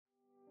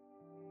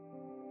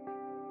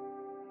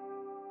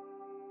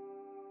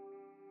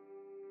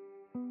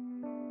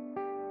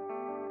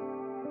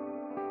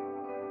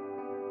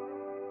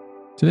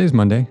Today's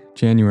Monday,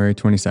 January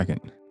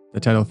 22nd.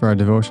 The title for our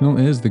devotional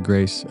is The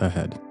Grace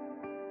Ahead.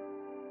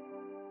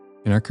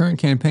 In our current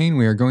campaign,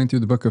 we are going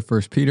through the book of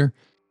 1 Peter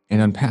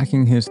and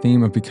unpacking his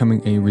theme of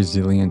becoming a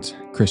resilient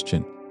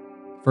Christian.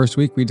 First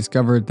week, we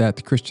discovered that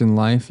the Christian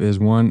life is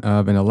one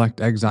of an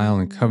elect exile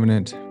and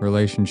covenant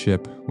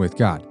relationship with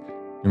God.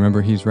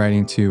 Remember, he's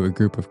writing to a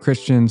group of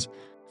Christians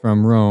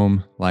from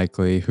Rome,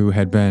 likely, who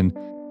had been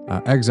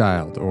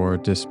exiled or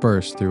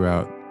dispersed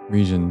throughout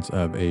regions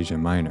of Asia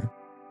Minor.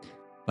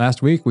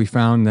 Last week, we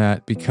found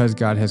that because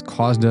God has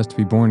caused us to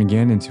be born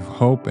again into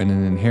hope and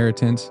an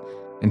inheritance,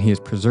 and he is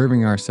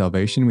preserving our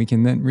salvation, we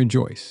can then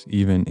rejoice,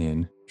 even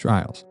in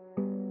trials.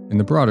 In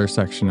the broader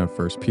section of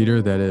 1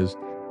 Peter, that is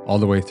all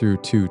the way through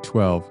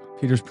 2:12,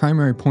 Peter's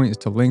primary point is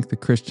to link the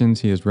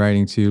Christians he is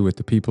writing to with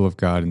the people of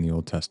God in the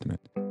Old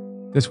Testament.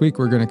 This week,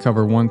 we're going to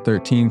cover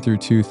 1:13 through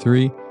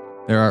 2:3.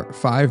 There are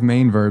 5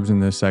 main verbs in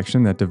this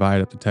section that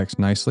divide up the text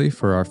nicely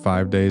for our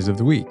 5 days of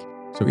the week.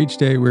 So each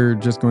day, we're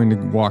just going to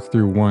walk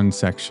through one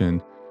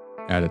section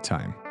at a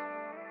time.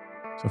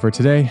 So for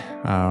today,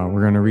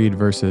 we're going to read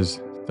verse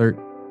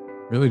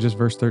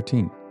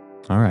 13.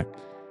 All right.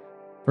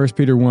 1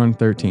 Peter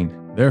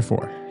 1:13.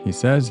 Therefore, he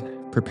says,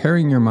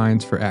 preparing your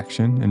minds for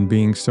action and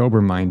being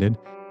sober-minded,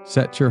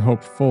 set your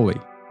hope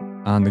fully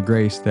on the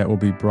grace that will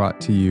be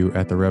brought to you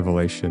at the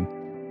revelation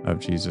of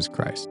Jesus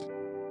Christ.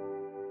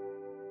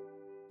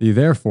 The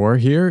therefore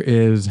here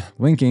is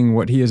linking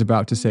what he is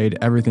about to say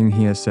to everything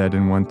he has said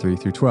in 1:3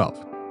 through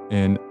 12.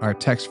 In our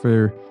text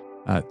for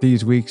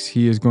these weeks,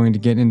 he is going to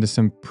get into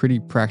some pretty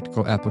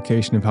practical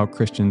application of how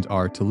Christians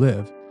are to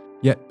live.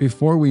 Yet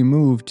before we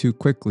move too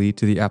quickly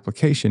to the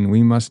application,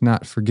 we must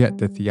not forget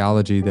the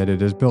theology that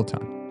it is built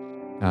on.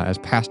 As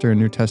pastor and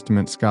New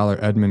Testament scholar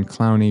Edmund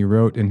Clowney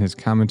wrote in his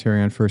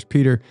commentary on 1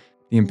 Peter,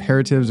 the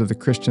imperatives of the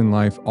Christian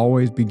life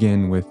always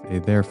begin with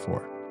a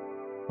therefore.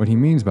 What he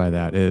means by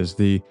that is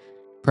the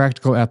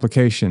practical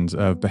applications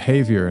of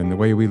behavior and the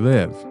way we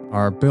live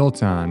are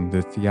built on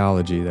the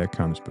theology that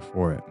comes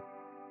before it.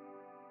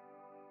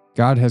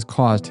 God has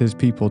caused his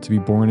people to be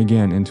born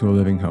again into a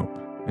living hope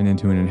and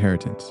into an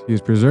inheritance. He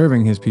is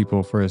preserving his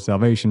people for his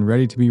salvation,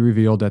 ready to be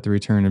revealed at the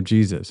return of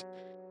Jesus.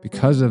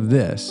 Because of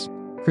this,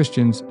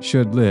 Christians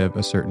should live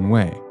a certain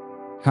way.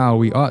 How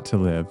we ought to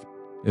live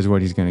is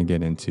what he's going to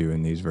get into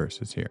in these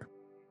verses here.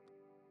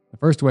 The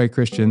first way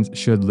Christians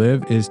should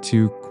live is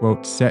to,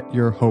 quote, set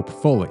your hope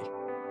fully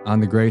on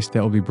the grace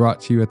that will be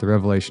brought to you at the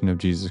revelation of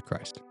Jesus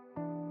Christ.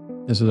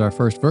 This is our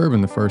first verb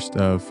and the first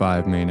of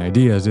 5 main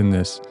ideas in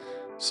this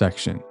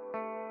section.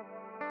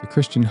 The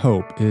Christian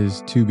hope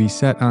is to be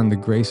set on the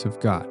grace of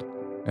God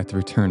at the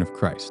return of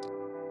Christ,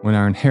 when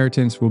our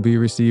inheritance will be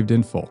received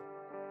in full.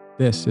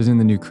 This is in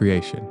the new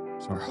creation,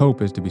 so our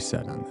hope is to be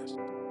set on this.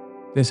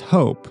 This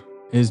hope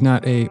is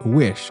not a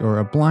wish or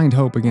a blind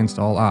hope against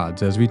all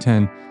odds, as we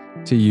tend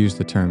to use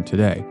the term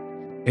today.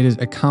 It is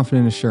a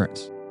confident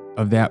assurance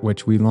of that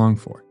which we long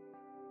for.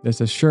 This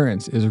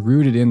assurance is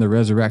rooted in the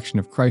resurrection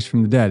of Christ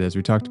from the dead, as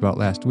we talked about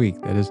last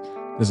week. That is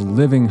this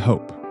living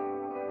hope.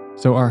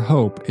 So our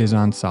hope is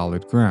on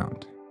solid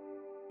ground.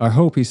 Our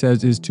hope, he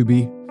says, is to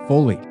be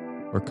fully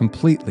or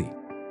completely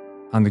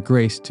on the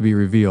grace to be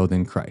revealed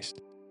in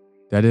Christ.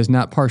 That is,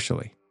 not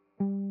partially.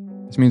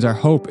 This means our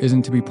hope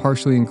isn't to be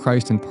partially in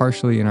Christ and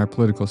partially in our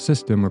political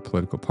system or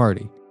political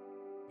party.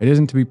 It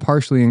isn't to be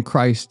partially in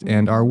Christ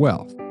and our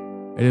wealth.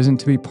 It isn't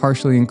to be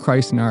partially in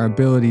Christ and our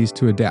abilities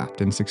to adapt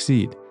and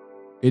succeed.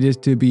 It is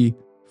to be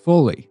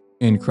fully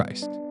in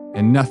Christ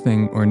and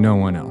nothing or no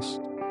one else.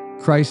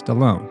 Christ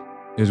alone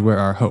is where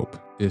our hope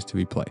is to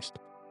be placed.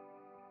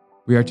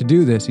 We are to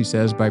do this, he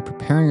says, by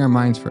preparing our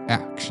minds for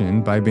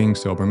action by being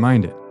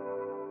sober-minded.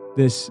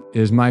 This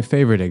is my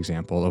favorite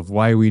example of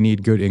why we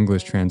need good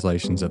English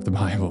translations of the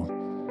Bible.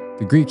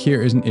 The Greek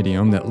here is an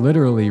idiom that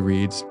literally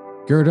reads,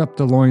 gird up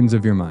the loins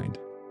of your mind.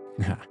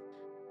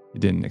 You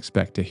didn't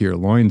expect to hear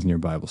loins in your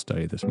Bible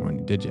study this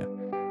morning, did you?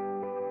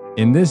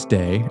 In this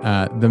day,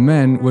 the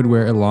men would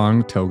wear a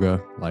long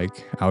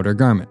toga-like outer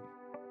garment.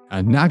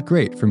 Not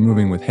great for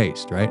moving with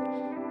haste, right?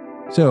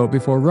 So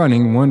before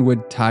running, one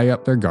would tie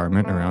up their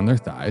garment around their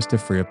thighs to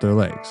free up their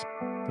legs.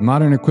 The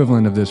modern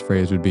equivalent of this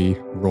phrase would be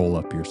roll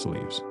up your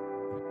sleeves.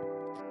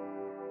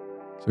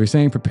 So he's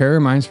saying prepare your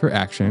minds for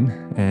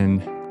action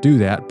and do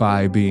that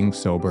by being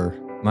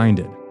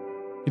sober-minded.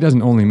 He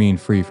doesn't only mean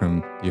free from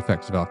the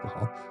effects of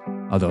alcohol,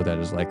 although that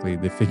is likely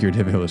the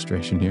figurative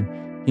illustration here.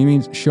 He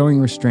means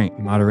showing restraint,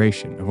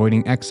 moderation,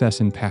 avoiding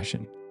excess and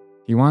passion.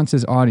 He wants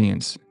his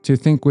audience to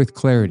think with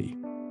clarity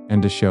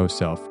and to show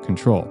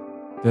self-control.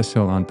 This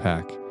he'll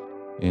unpack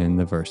in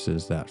the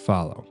verses that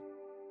follow.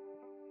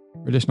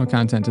 For additional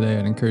content today,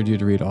 I'd encourage you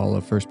to read all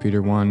of 1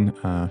 Peter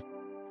 1.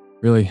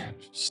 Really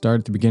start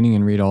at the beginning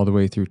and read all the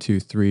way through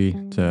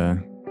 2:3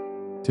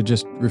 to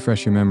just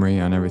refresh your memory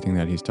on everything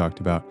that he's talked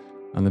about.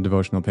 On the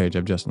devotional page,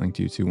 I've just linked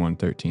you to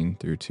 1:13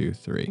 through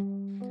 2:3.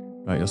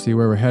 You'll see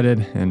where we're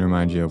headed and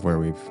remind you of where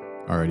we've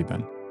already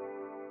been.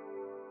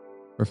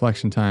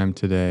 Reflection time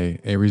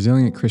today. A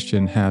resilient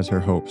Christian has her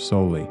hope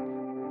solely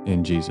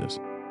in Jesus.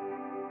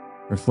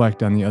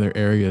 Reflect on the other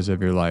areas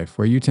of your life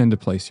where you tend to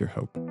place your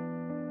hope: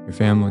 your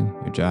family,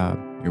 your job,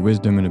 your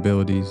wisdom and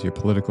abilities, your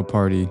political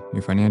party,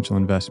 your financial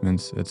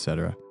investments,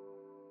 etc.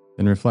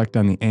 Then reflect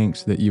on the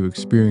angst that you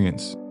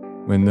experience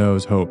when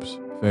those hopes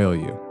fail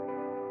you.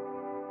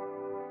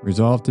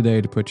 Resolve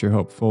today to put your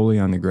hope fully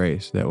on the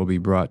grace that will be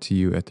brought to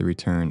you at the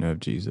return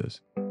of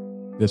Jesus.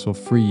 This will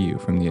free you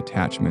from the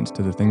attachments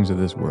to the things of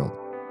this world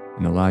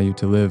and allow you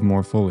to live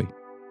more fully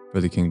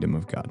for the kingdom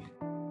of God.